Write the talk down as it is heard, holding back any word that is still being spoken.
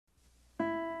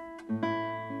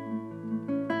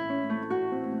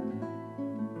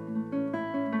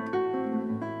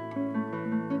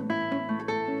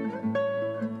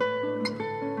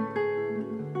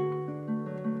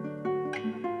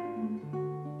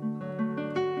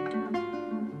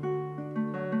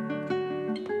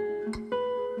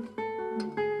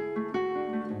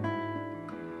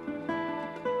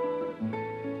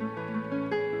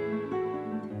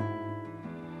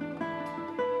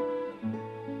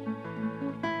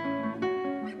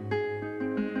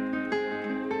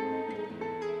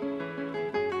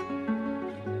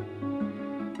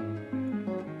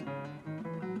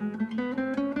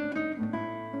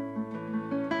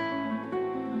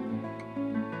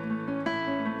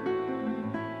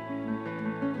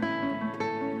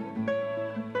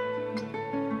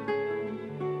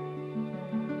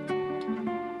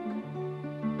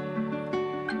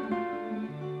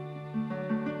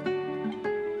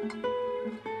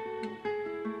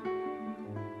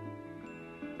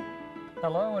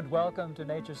Hello and welcome to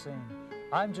NatureScene.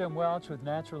 I'm Jim Welch with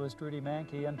naturalist Rudy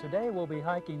Mankey, and today we'll be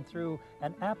hiking through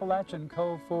an Appalachian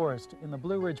Cove forest in the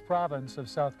Blue Ridge province of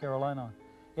South Carolina.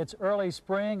 It's early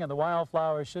spring and the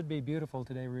wildflowers should be beautiful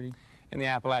today, Rudy. And the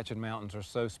Appalachian Mountains are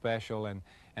so special, and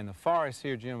the forests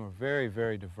here, Jim, are very,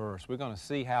 very diverse. We're going to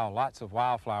see how lots of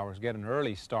wildflowers get an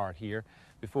early start here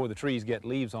before the trees get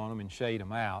leaves on them and shade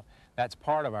them out. That's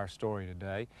part of our story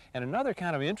today. And another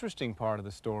kind of interesting part of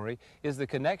the story is the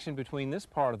connection between this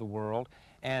part of the world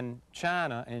and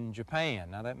China and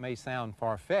Japan. Now that may sound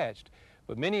far-fetched,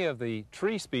 but many of the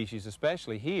tree species,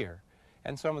 especially here,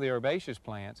 and some of the herbaceous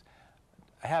plants,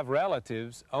 have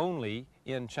relatives only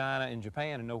in China and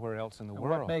Japan and nowhere else in the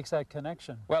world. What makes that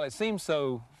connection? Well, it seems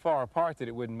so far apart that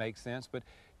it wouldn't make sense, but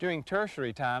during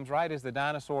tertiary times, right as the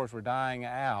dinosaurs were dying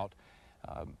out,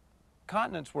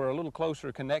 continents were a little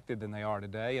closer connected than they are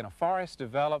today, and a forest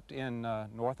developed in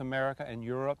North America and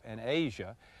Europe and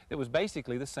Asia that was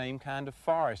basically the same kind of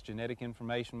forest. Genetic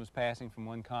information was passing from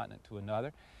one continent to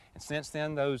another, and since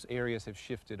then those areas have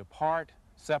shifted apart,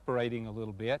 separating a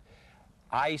little bit.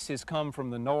 Ice has come from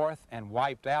the north and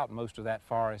wiped out most of that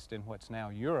forest in what's now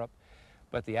Europe,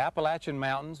 but the Appalachian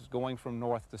Mountains, going from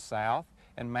north to south,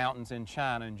 and mountains in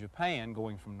China and Japan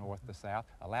going from north to south,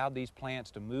 allowed these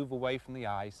plants to move away from the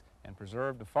ice and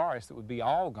preserve the forest that would be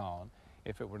all gone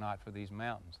if it were not for these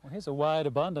mountains. Well, here's a wide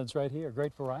abundance right here,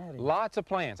 great variety. Lots of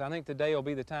plants. I think today will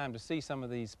be the time to see some of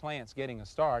these plants getting a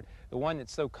start. The one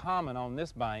that's so common on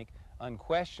this bank,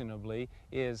 unquestionably,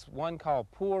 is one called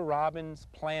poor robin's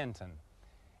plantain.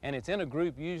 And it's in a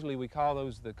group, usually we call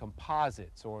those the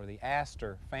composites or the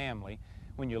aster family.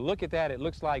 When you look at that, it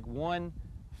looks like one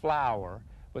flower,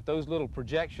 but those little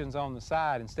projections on the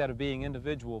side, instead of being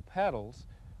individual petals,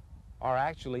 are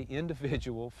actually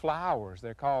individual flowers.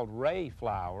 They're called ray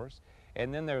flowers,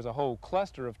 and then there's a whole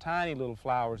cluster of tiny little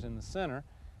flowers in the center,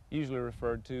 usually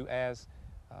referred to as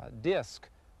disc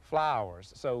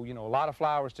flowers. So, you know, a lot of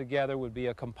flowers together would be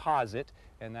a composite,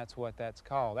 and that's what that's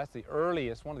called. That's the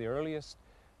earliest, one of the earliest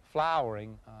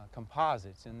flowering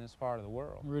composites in this part of the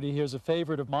world. Rudy, here's a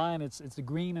favorite of mine. It's the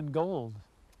green and gold.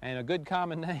 And a good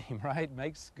common name, right?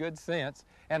 Makes good sense.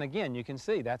 And again, you can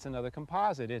see that's another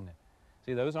composite, isn't it?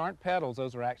 See, those aren't petals,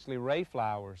 those are actually ray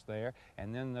flowers there,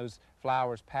 and then those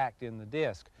flowers packed in the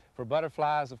disc. For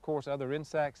butterflies, of course, other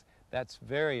insects, that's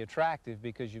very attractive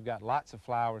because you've got lots of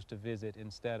flowers to visit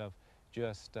instead of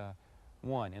just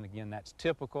one. And again, that's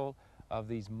typical of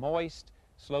these moist,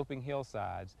 sloping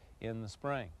hillsides in the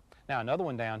spring. Now, another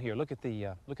one down here, look at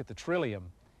the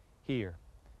trillium here.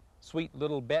 Sweet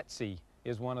little Betsy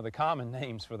is one of the common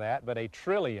names for that, but a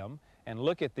trillium, and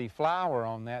look at the flower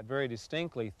on that very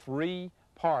distinctly, 3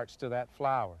 parts to that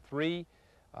flower, 3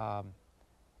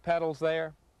 petals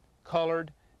there,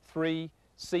 colored, 3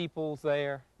 sepals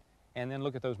there, and then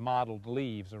look at those mottled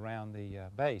leaves around the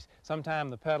base.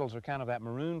 Sometimes the petals are kind of that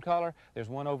maroon color. There's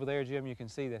one over there, Jim, you can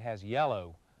see that has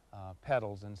yellow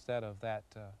petals instead of that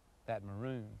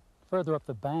maroon. Further up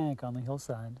the bank on the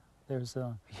hillside, there's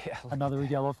another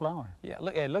yellow flower. Yeah,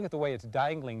 look at the way it's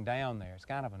dangling down there. It's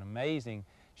kind of an amazing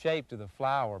shape to the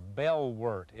flower.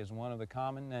 Bellwort is one of the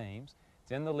common names.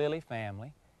 It's in the lily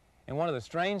family. And one of the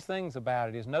strange things about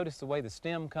it is notice the way the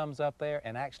stem comes up there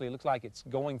and actually looks like it's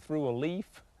going through a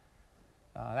leaf.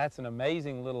 That's an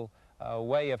amazing little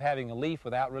way of having a leaf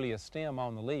without really a stem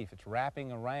on the leaf. It's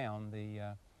wrapping around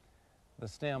the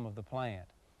stem of the plant.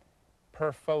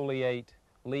 Perfoliate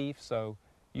leaf, so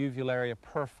Uvularia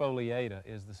perfoliata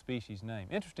is the species name.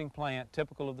 Interesting plant,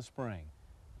 typical of the spring.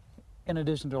 In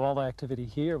addition to all the activity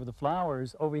here with the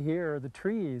flowers, over here the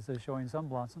trees are showing some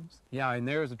blossoms. Yeah, and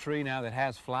there's a tree now that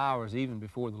has flowers even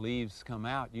before the leaves come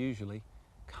out usually.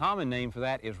 Common name for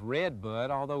that is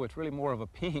redbud, although it's really more of a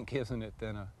pink, isn't it,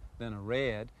 than a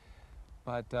red.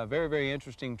 But very, very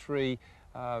interesting tree.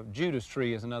 Judas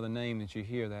tree is another name that you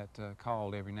hear that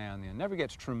called every now and then. Never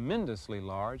gets tremendously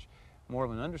large. More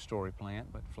of an understory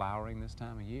plant, but flowering this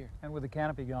time of year. And with the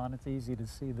canopy gone, it's easy to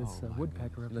see this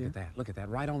woodpecker up here. Look at that, look at that,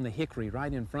 right on the hickory,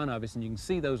 right in front of us, and you can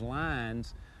see those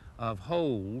lines of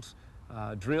holes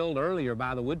drilled earlier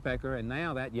by the woodpecker, and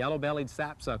now that yellow-bellied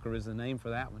sapsucker is the name for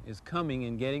that one, is coming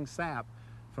and getting sap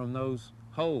from those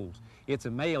holes. It's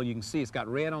a male, you can see it's got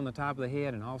red on the top of the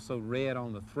head and also red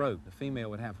on the throat. The female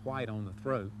would have white on the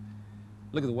throat.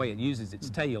 Look at the way it uses its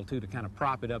tail, too, to kind of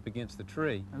prop it up against the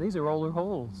tree. Now, these are roller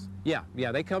holes. Yeah,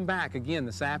 they come back. Again,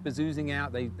 the sap is oozing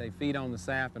out. They feed on the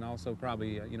sap and also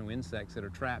probably, you know, insects that are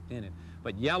trapped in it.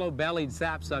 But yellow-bellied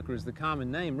sapsucker is the common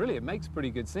name. Really, it makes pretty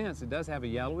good sense. It does have a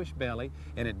yellowish belly,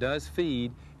 and it does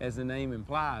feed, as the name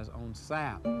implies, on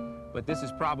sap. But this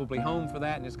is probably home for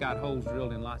that, and it's got holes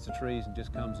drilled in lots of trees and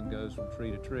just comes and goes from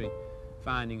tree to tree.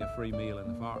 finding a free meal in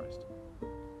the forest.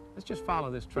 Let's just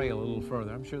follow this trail a little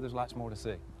further. I'm sure there's lots more to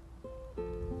see.